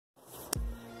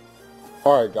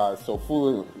Alright guys, so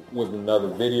fooling with another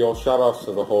video. Shout outs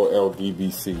to the whole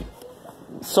LDBC.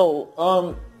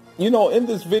 So, in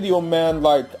this video, man,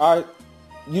 as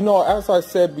I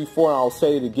said before, and I'll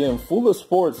say it again, Fool of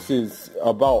Sports is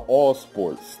about all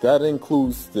sports. That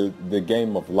includes the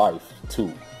game of life,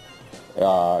 too.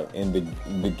 And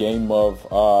the game of,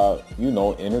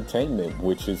 entertainment,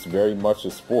 which is very much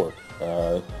a sport.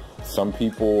 Some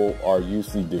people are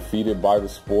usually defeated by the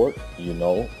sport,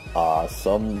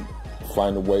 some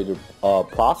find a way to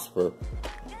prosper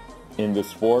in the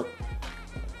sport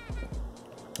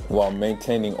while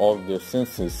maintaining all of their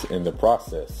senses in the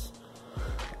process.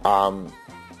 And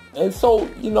so,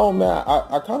 man,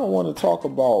 I kind of want to talk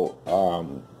about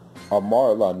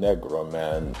Amara La Negra,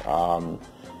 man.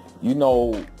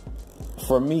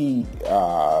 For me,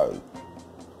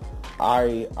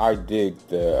 I dig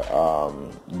the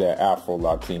Afro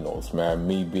Latinos, man.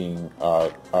 Me being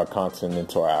a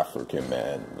continental African,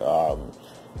 man.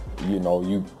 You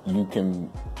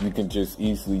can just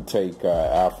easily take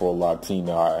Afro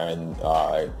Latina and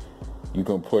you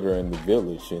can put her in the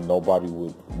village, and nobody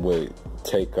would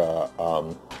take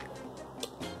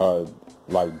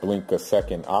blink a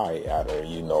second eye at her.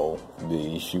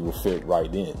 She would fit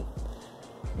right in.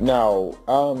 Now,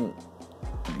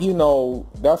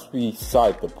 that's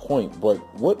beside the point, but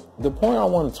the point I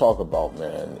want to talk about,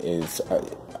 man, is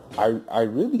I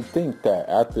really think that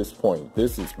at this point,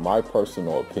 this is my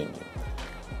personal opinion.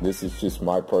 This is just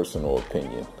my personal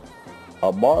opinion.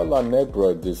 Amara La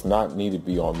Negra does not need to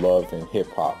be on Love and Hip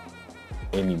Hop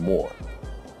anymore.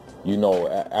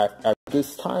 At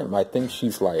this time, I think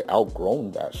she's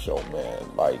outgrown that show, man.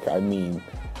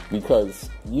 Because,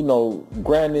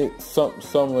 granted,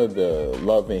 some of the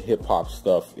Love and Hip Hop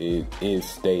stuff is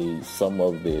staged, some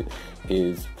of it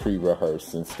is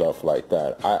pre-rehearsed and stuff like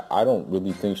that. I don't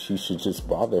really think she should just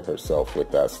bother herself with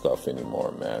that stuff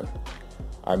anymore, man.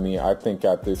 I think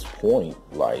at this point,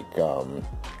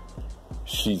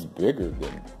 she's bigger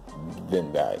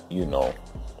than that,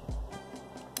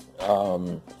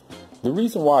 The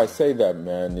reason why I say that,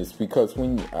 man, is because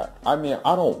I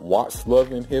don't watch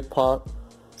Love and Hip Hop,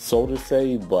 so to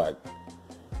say, but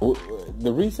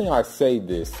the reason I say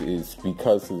this is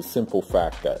because of the simple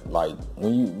fact that,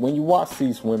 when you watch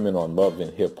these women on Love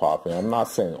and Hip Hop, and I'm not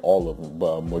saying all of them,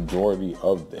 but a majority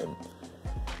of them,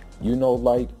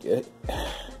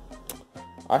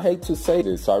 I hate to say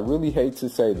this, I really hate to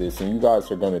say this, and you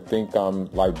guys are going to think I'm,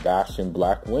 bashing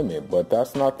black women, but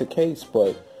that's not the case.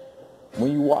 But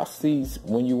when you watch these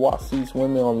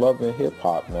women on Love and Hip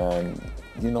Hop, man,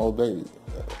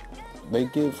 they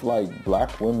give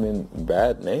black women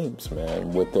bad names,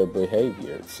 man, with their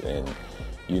behaviors, and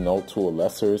to a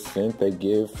lesser extent they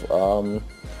give other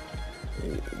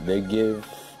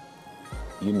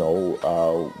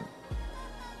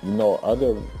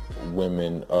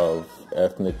women of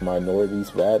ethnic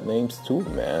minorities bad names too,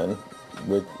 man,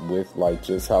 with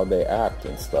just how they act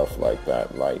and stuff like that.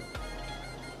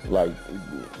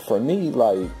 For me,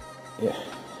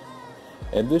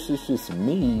 and this is just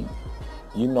me,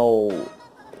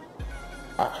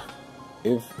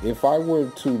 if I were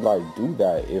to do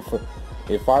that,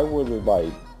 if I were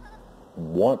to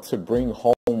want to bring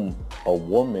home a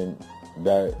woman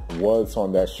that was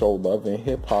on that show Love and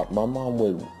Hip Hop, my mom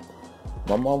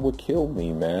would kill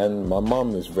me, man. My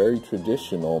mom is very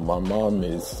traditional. My mom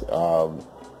is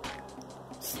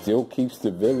still keeps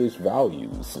the village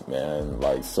values, man.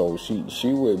 So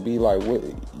she would be like, what?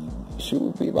 She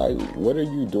would be like, what are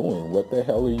you doing? What the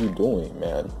hell are you doing,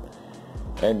 man?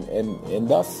 And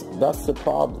that's the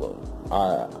problem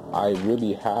I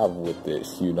really have with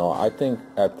this. I think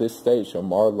at this stage,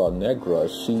 Amara La Negra,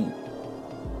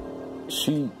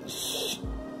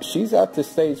 she's at the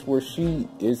stage where she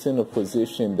is in a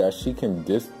position that she can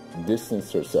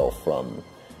distance herself from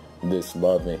this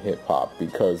Love and Hip Hop,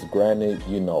 because granted,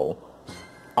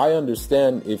 I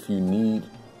understand if you need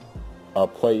a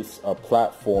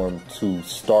platform to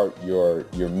start your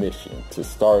mission, to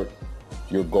start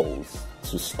your goals,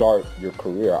 to start your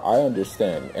career. I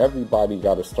understand. Everybody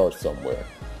got to start somewhere.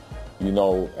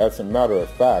 As a matter of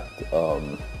fact,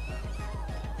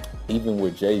 even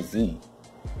with Jay-Z,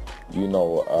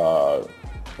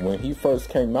 when he first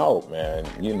came out, man,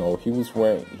 he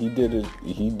did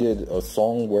a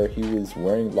song where he was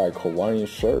wearing Hawaiian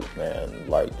shirt, man.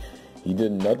 He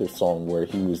did another song where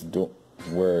he was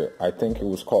where I think it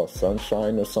was called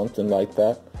Sunshine or something like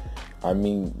that.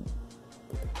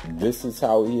 This is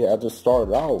how he had to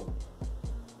start out.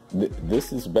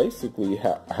 This is basically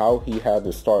how he had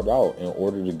to start out in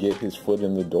order to get his foot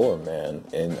in the door, man.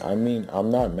 And I'm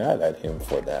not mad at him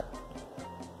for that.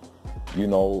 you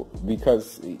know,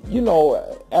 because, you know,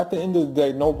 at the end of the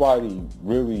day, nobody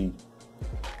really,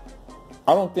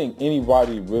 I don't think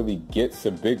anybody really gets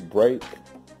a big break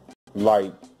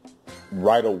like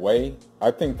right away.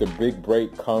 I think the big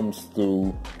break comes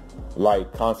through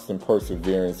like constant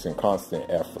perseverance and constant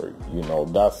effort. You know,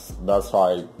 that's how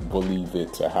I believe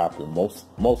it to happen most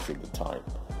of the time.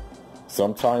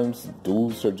 Sometimes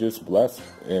dudes are just blessed,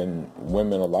 and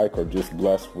women alike are just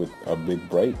blessed with a big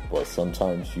break, but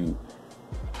sometimes you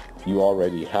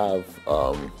already have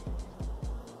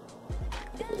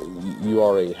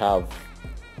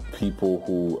people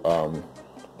who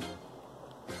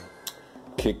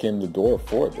kick in the door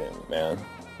for them, man,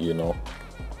 you know.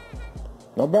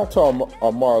 Now back to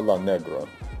Amara La Negra.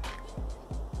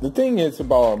 The thing is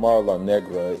about Amara La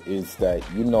Negra is that,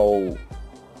 you know,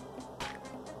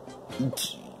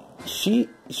 she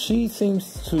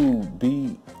seems to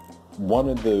be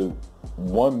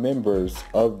one members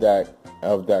of that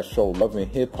show, Love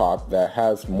and Hip Hop, that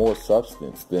has more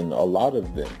substance than a lot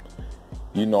of them.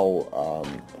 You know,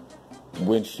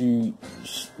 when she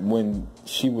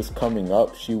was coming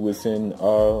up, she was in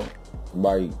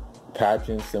like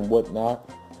pageants and whatnot.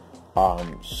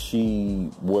 She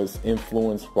was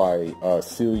influenced by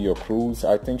Celia Cruz.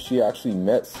 I think she actually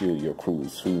met Celia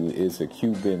Cruz, who is a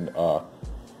Cuban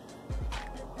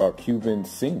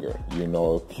singer, you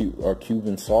know, a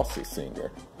Cuban salsa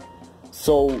singer.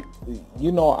 So,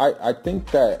 you know, I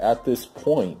think that at this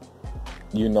point,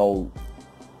 you know,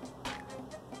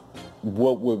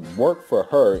 what would work for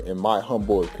her, in my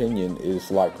humble opinion,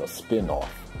 is like a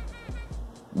spin-off,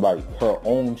 like her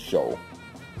own show,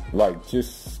 like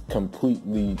just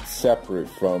completely separate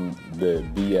from the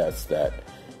BS that,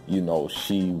 you know,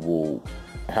 she will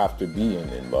have to be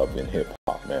in Love and Hip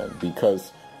Hop, man.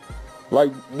 Because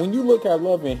like when you look at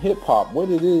Love and Hip Hop, what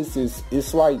it is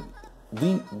it's like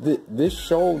this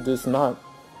show does not,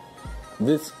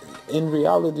 in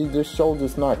reality, this show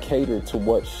does not cater to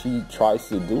what she tries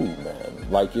to do, man.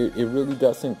 Like, it really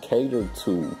doesn't cater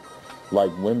to,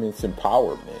 like, women's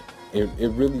empowerment.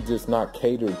 It really does not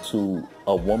cater to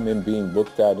a woman being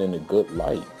looked at in a good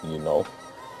light, you know?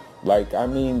 Like, I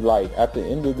mean, like, at the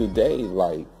end of the day,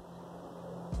 like,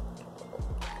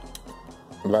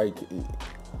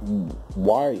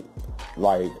 why,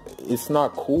 like, it's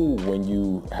not cool when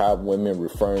you have women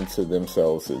referring to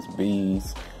themselves as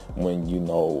bees, when, you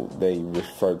know, they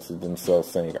refer to themselves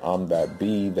saying, I'm that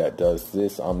bee that does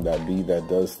this, I'm that bee that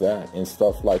does that, and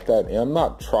stuff like that. And I'm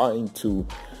not trying to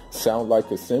sound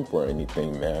like a simp or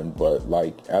anything, man, but,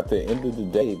 like, at the end of the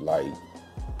day, like,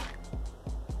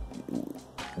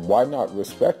 why not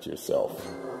respect yourself?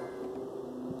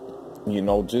 You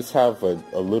know, just have a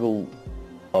little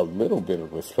bit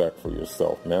of respect for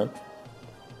yourself, man.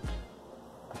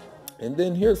 And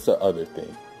then here's the other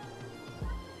thing.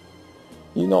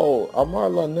 You know, Amara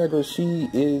La Negra, she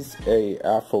is a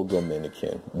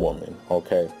Afro-Dominican woman,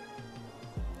 okay?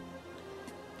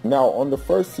 Now, on the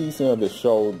first season of the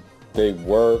show, they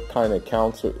were kind of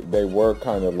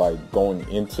like going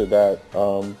into that,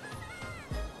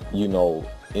 you know,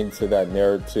 into that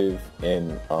narrative,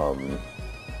 and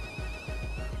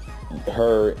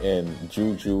her and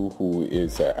Juju, who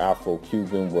is an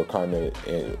Afro-Cuban, were kind of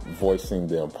voicing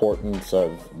the importance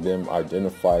of them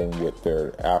identifying with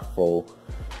their Afro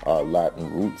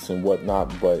Latin roots and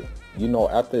whatnot. But, you know,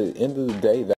 at the end of the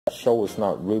day, that show is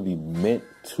not really meant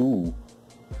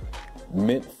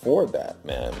for that,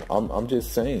 man. I'm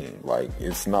just saying, like,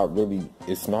 it's not really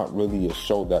a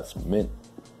show that's meant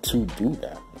to do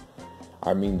that.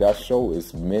 I mean, that show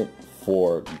is meant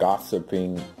for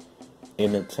gossiping,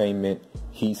 entertainment,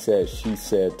 he said, she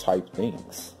said type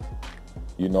things.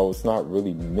 You know, it's not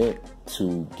really meant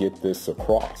to get this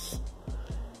across,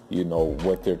 you know,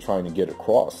 what they're trying to get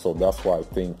across. So that's why I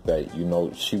think that, you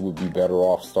know, she would be better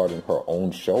off starting her own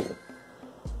show.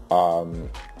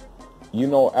 You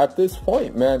know, at this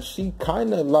point, man, she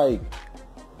kind of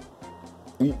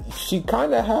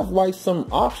have like some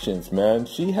options, man.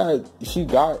 She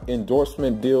got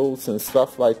endorsement deals and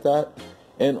stuff like that.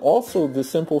 And also the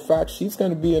simple fact she's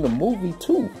going to be in a movie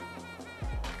too.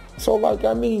 So, like,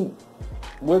 I mean,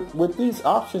 with these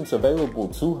options available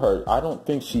to her, I don't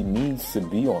think she needs to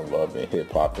be on Love and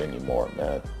Hip Hop anymore,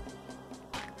 man.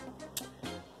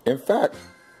 In fact,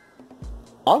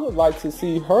 I would like to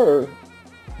see her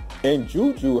and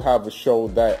Juju have a show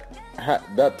that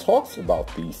talks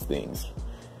about these things,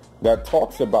 that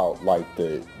talks about like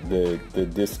the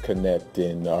disconnect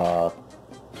in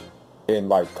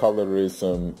like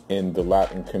colorism in the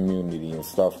Latin community and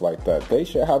stuff like that. They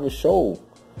should have a show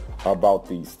about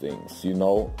these things, you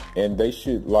know, and they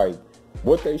should, like,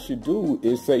 what they should do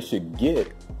is they should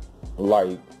get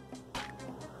like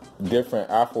different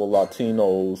Afro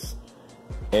Latinos,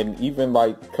 and even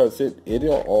like, because it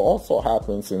also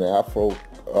happens in the Afro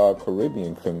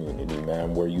Caribbean community,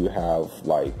 man, where you have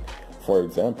like, for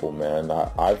example, man,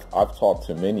 I've talked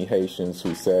to many Haitians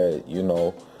who said, you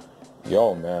know,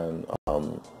 yo, man,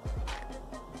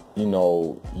 you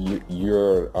know,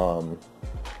 you're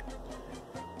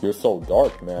so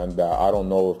dark, man, that I don't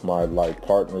know if my like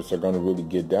partners are gonna really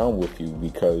get down with you,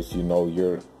 because you know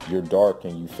you're dark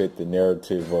and you fit the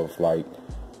narrative of like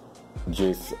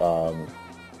just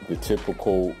the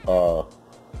typical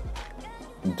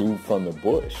dude from the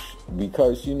bush.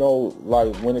 Because you know,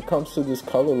 like when it comes to this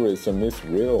colorism, it's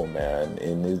real, man,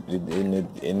 and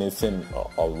it's in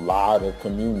a lot of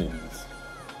communities.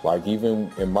 Like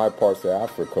even in my parts of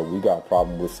Africa, we got a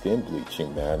problem with skin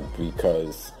bleaching, man,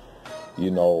 because you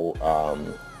know,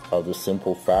 of the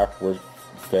simple fact we're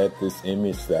fed this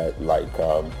image that like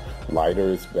lighter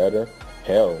is better.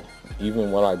 Hell,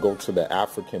 even when I go to the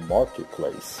African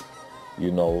marketplace,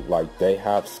 you know, like they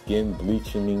have skin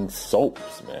bleaching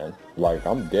soaps, man. Like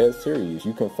I'm dead serious.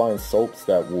 You can find soaps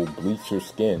that will bleach your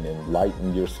skin and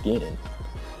lighten your skin.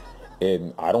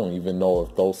 And I don't even know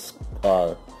if those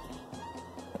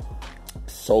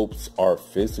soaps are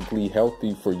physically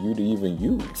healthy for you to even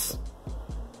use.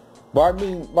 But I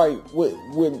mean, like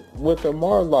with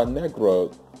Amara La Negra,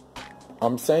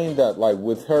 I'm saying that like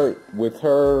with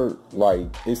her, like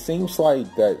it seems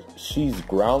like that she's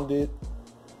grounded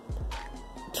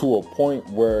to a point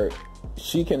where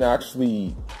she can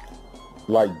actually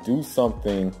like do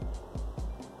something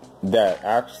that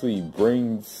actually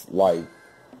brings like,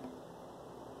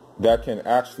 that can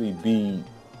actually be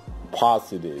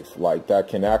positive, like that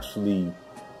can actually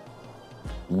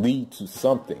lead to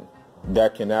something,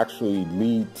 that can actually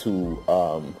lead to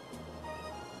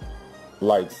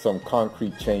like some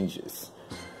concrete changes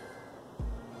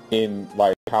in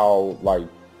like how like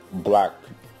black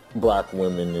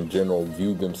women in general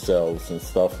view themselves and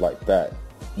stuff like that.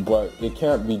 But it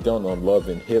can't be done on Love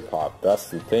and Hip Hop. That's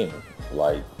the thing.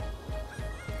 Like,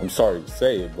 I'm sorry to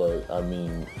say it, but I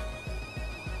mean,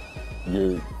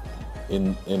 you're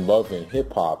in Love and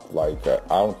Hip Hop, like I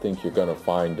don't think you're gonna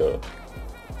find a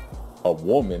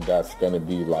woman that's going to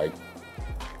be like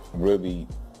really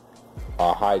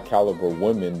a high caliber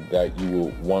woman that you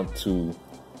would want to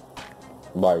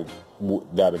like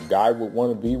that a guy would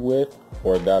want to be with,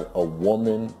 or that a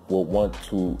woman would want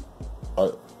to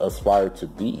aspire to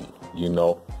be, you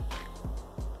know.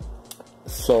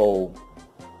 So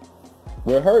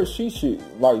with her, she should,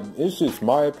 like, it's just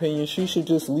my opinion, she should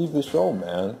just leave the show,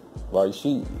 man. Like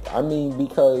I mean,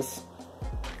 because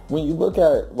when you look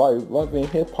at like Love and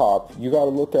Hip Hop, you got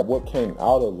to look at what came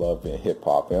out of Love and Hip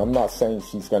Hop. And I'm not saying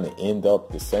she's going to end up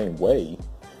the same way,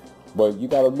 but you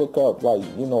got to look up, like,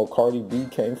 you know, Cardi B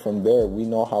came from there. We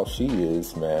know how she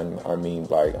is, man. I mean,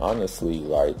 like, honestly,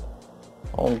 like,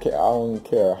 I don't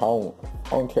care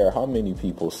how many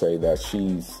people say that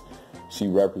she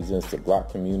represents the black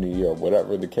community or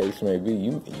whatever the case may be.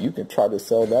 You can try to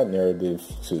sell that narrative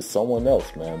to someone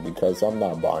else, man, because I'm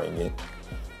not buying it.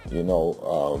 You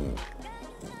know,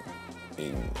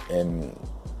 and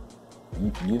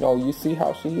you know, you see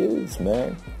how she is,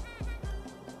 man.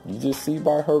 You just see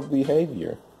by her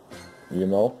behavior, you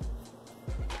know.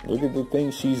 Look at the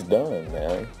things she's done,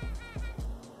 man.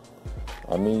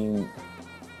 I mean,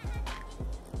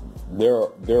 there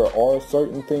are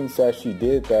certain things that she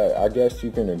did that I guess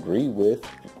you can agree with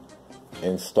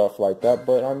and stuff like that,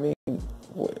 but I mean,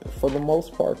 for the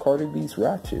most part, Cardi B's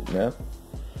ratchet, man.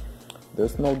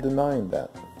 There's no denying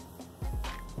that.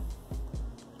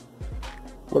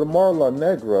 With Amara La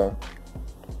Negra,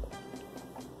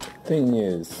 thing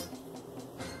is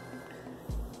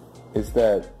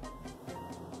that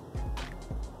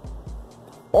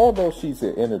although she's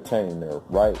an entertainer,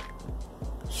 right?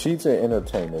 She's an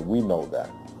entertainer. We know that.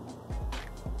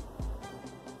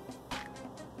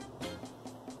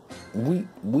 We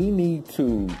need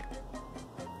to,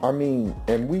 I mean,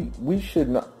 and we should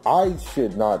not, I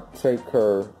should not take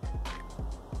her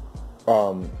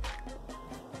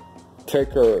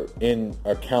in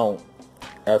account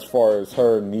as far as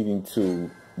her needing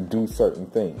to do certain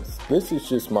things. This is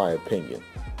just my opinion.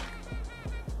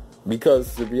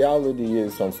 Because the reality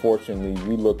is, unfortunately,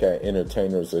 we look at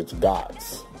entertainers as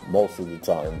gods most of the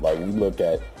time. Like, we look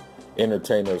at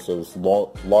entertainers as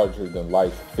larger than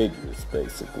life figures,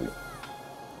 basically.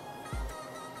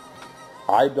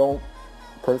 I don't,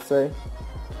 per se,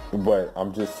 but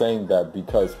I'm just saying that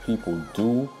because people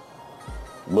do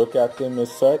look at them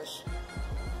as such,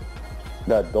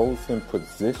 that those in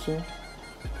position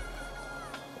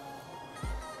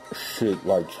should,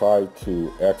 like, try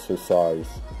to exercise,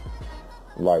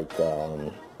 like,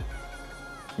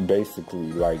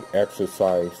 basically like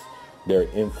exercise their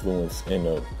influence in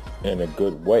a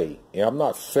good way. And I'm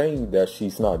not saying that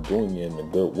she's not doing it in a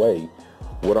good way.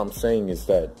 What I'm saying is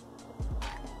that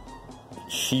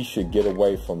she should get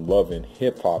away from loving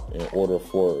hip-hop in order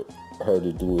for her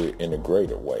to do it in a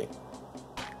greater way.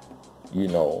 You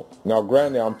know, now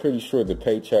granted, I'm pretty sure the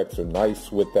paychecks are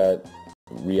nice with that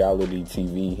reality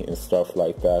TV and stuff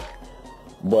like that,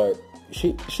 but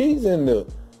she's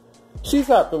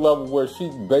at the level where she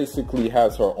basically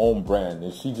has her own brand,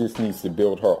 and she just needs to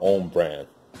build her own brand.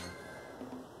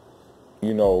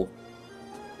 You know,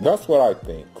 that's what I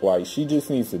think. Like, she just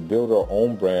needs to build her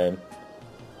own brand.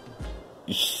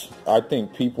 I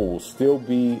think people will still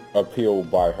be appealed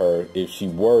by her if she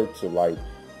were to like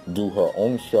do her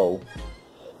own show,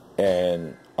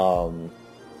 and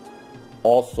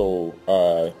also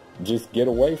just get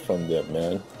away from them,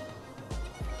 man.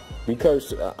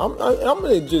 Because I'm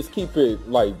gonna just keep it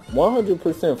like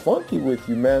 100% funky with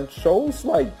you, man. Shows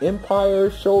like Empire,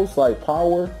 shows like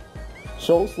Power,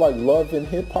 shows like Love and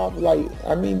Hip Hop, like,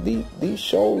 I mean, these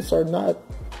shows are not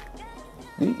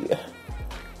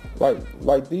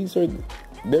like these are,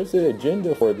 there's an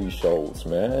agenda for these shows,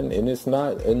 man, and it's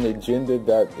not an agenda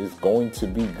that is going to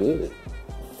be good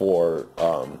for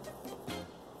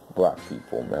black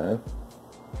people, man.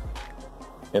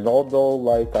 And although,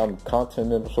 like, I'm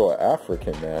continental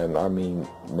African, man, I mean,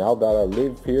 now that I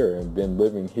live here and been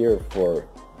living here for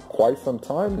quite some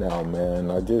time now,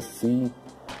 man, I just see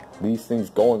these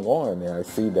things going on, and I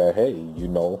see that, hey, you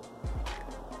know,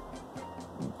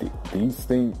 these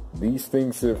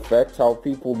things affect how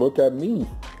people look at me.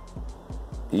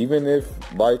 Even if,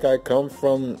 like, I come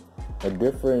from a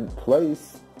different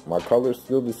place, my color's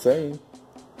still the same.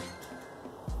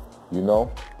 You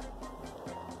know?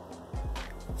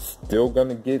 Still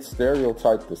gonna get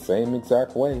stereotyped the same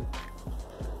exact way.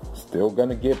 Still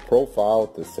gonna get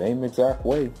profiled the same exact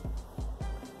way.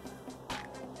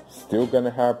 Still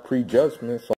gonna have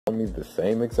prejudgments on me the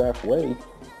same exact way.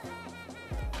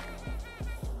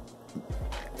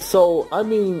 So, I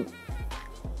mean,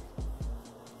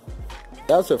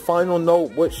 as a final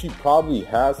note, what she probably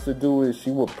has to do is she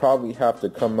will probably have to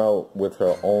come out with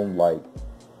her own, like,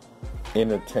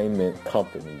 entertainment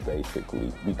company,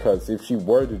 basically. Because if she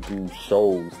were to do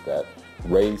shows that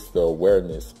raise the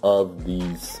awareness of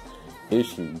these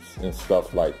issues and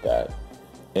stuff like that,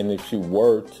 and if she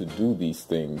were to do these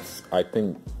things, I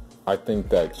think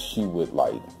that she would,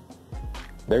 like,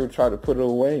 they would try to put it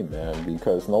away, man,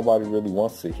 because nobody really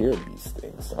wants to hear these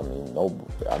things. I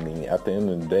mean, at the end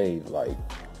of the day, like,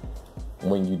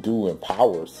 when you do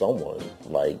empower someone,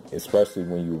 like, especially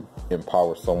when you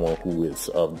empower someone who is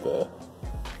of the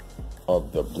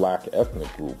black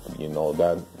ethnic group, you know,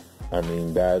 that, I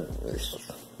mean, that,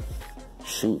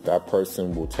 shoot, that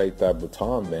person will take that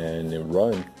baton, man, and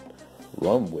run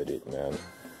with it, man.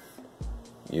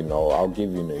 You know, I'll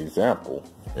give you an example,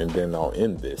 and then I'll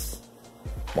end this.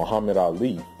 Muhammad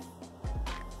Ali.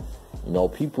 You know,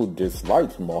 people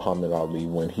disliked Muhammad Ali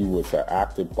when he was an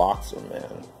active boxer,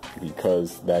 man,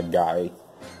 because that guy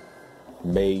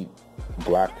made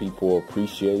black people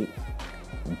appreciate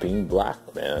being black,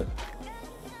 man.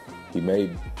 He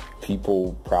made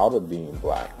people proud of being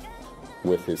black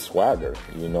with his swagger.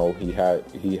 You know, he had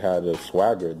a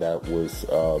swagger that was,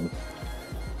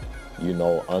 you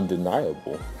know,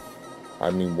 undeniable. I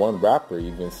mean, one rapper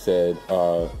even said,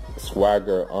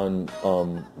 swagger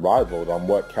unrivaled on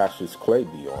what Cassius Clay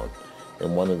be on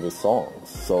in one of his songs.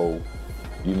 So,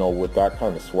 you know, with that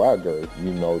kind of swagger,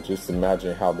 you know, just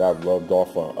imagine how that rubbed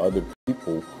off on other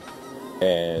people,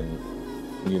 and,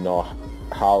 you know,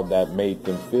 how that made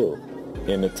them feel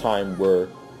in a time where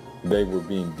they were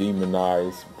being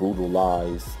demonized,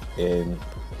 brutalized, and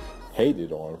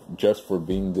hated on just for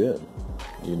being them,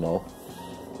 you know.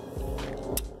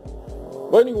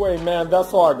 But anyway, man,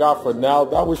 that's all I got for now.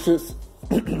 That was just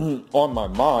on my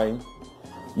mind.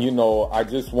 You know, I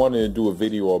just wanted to do a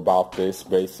video about this,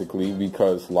 basically,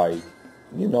 because, like,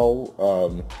 you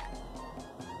know,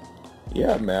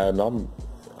 yeah, man, I'm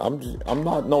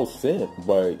not no simp,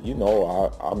 but, you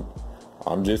know,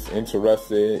 I'm just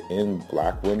interested in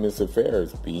black women's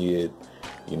affairs, be it,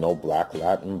 you know, black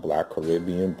Latin, black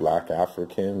Caribbean, black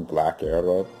African, black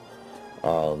Arab,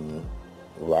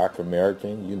 black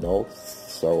American, you know.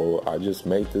 So I just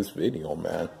made this video,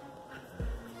 man.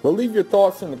 But leave your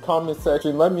thoughts in the comment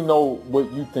section. Let me know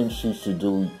what you think she should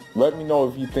do. Let me know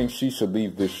if you think she should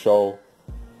leave this show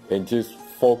and just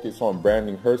focus on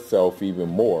branding herself even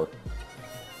more.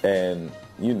 And,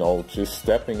 you know, just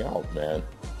stepping out, man.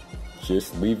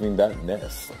 Just leaving that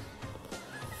nest.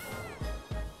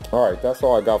 Alright, that's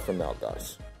all I got for now,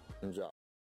 guys. Enjoy.